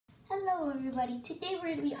Hello everybody, today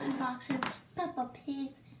we're going to be unboxing Peppa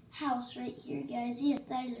Pig's house right here, guys. Yes,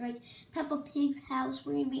 that is right, Peppa Pig's house.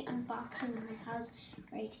 We're going to be unboxing her house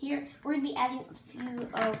right here. We're going to be adding a few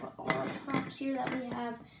of our props here that we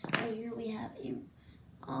have. Right here we have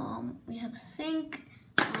a sink,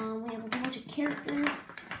 we have a bunch of characters,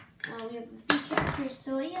 we have big characters,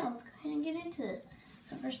 so yeah, let's go ahead and get into this.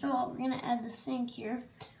 So first of all, we're going to add the sink here,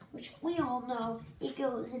 which we all know it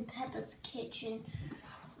goes in Peppa's kitchen.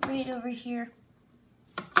 Right over here.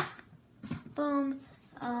 Boom.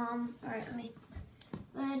 Alright, let me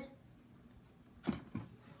go ahead.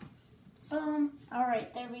 Boom.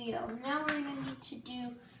 Alright, there we go. Now we're gonna need to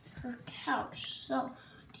do her couch. So,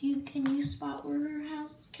 can you spot where her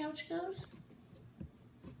couch goes?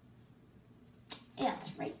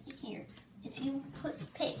 Yes, right here. If you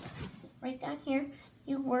put pigs right down here,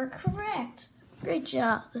 you were correct. Great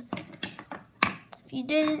job. If you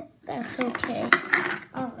didn't, that's okay.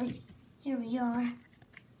 Alright, here we are.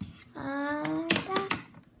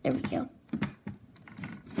 There we go.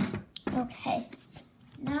 Okay,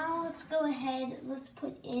 now let's go ahead. Let's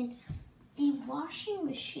put in the washing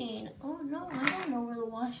machine. Oh no, I don't know where the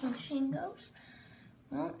washing machine goes.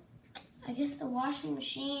 Well, I guess the washing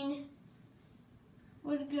machine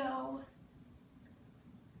would go.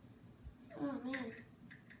 Oh man.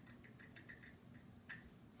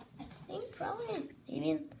 I think probably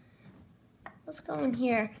maybe. Let's go in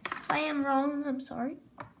here. If I am wrong, I'm sorry.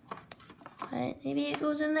 But maybe it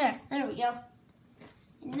goes in there. There we go.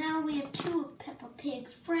 And now we have two of Peppa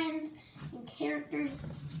Pig's friends and characters.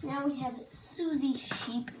 Now we have Susie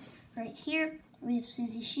Sheep right here. We have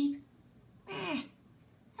Susie Sheep.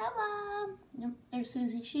 Hello. Nope, there's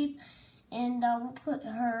Susie Sheep. And we'll put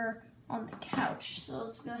her on the couch. So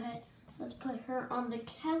let's go ahead. Let's put her on the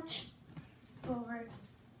couch over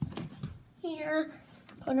here.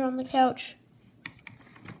 Put her on the couch.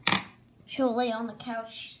 She'll lay on the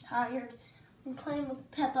couch. She's tired. I'm playing with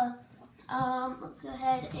Peppa. Let's go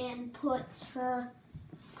ahead and put her.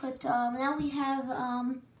 Now we have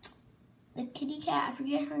the kitty cat. I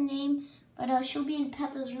forget her name, but she'll be in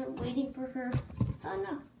Peppa's room waiting for her. Oh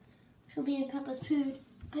no, she'll be in Peppa's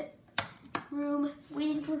room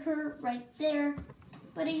waiting for her right there.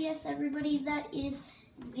 But yes, everybody, that is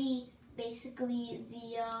basically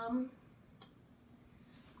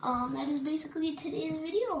today's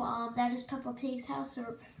video. That is Peppa Pig's house.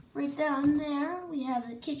 So right down there, we have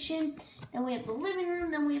the kitchen, then we have the living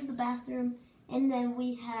room, then we have the bathroom, and then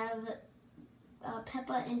we have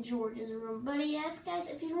Peppa and George's room. But yes, guys,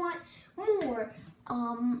 if you want more,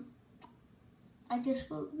 I guess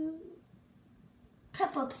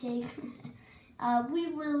Peppa Pig, we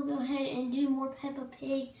will go ahead and do more Peppa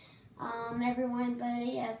Pig, everyone. But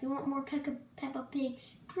yeah, if you want more Peppa Pig,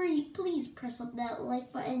 please press up that like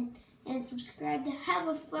button and subscribe to have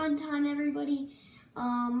a fun time, everybody.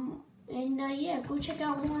 Yeah, go check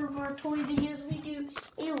out more of our toy videos. We do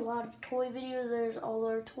a lot of toy videos. There's all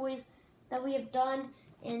our toys that we have done,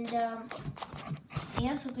 and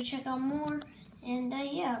yeah, so go check out more. And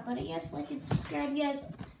yeah, but I guess like and subscribe, guys,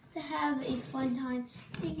 to have a fun time.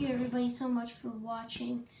 Thank you everybody so much for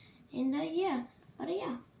watching, and yeah,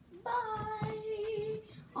 bye.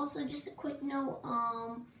 Also, just a quick note,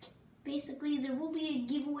 basically there will be a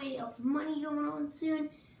giveaway of money going on soon.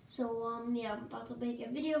 So yeah, I'm about to make a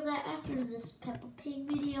video of that after this Peppa Pig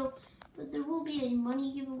video. But there will be a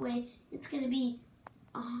money giveaway. It's gonna be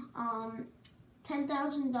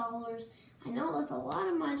 $10,000. I know that's a lot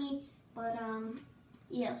of money, but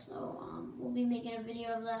yeah. So we'll be making a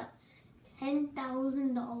video of that.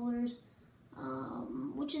 $10,000,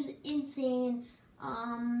 which is insane.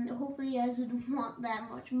 Hopefully you guys would want that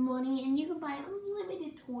much money, and you can buy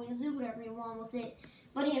unlimited toys, do whatever you want with it.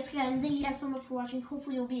 But yes, guys, thank you guys so much for watching.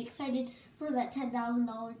 Hopefully you'll be excited for that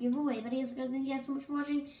 $10,000 giveaway. But yes, guys, thank you guys so much for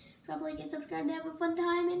watching. Drop a like and subscribe to have a fun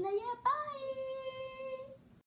time, and yeah, bye!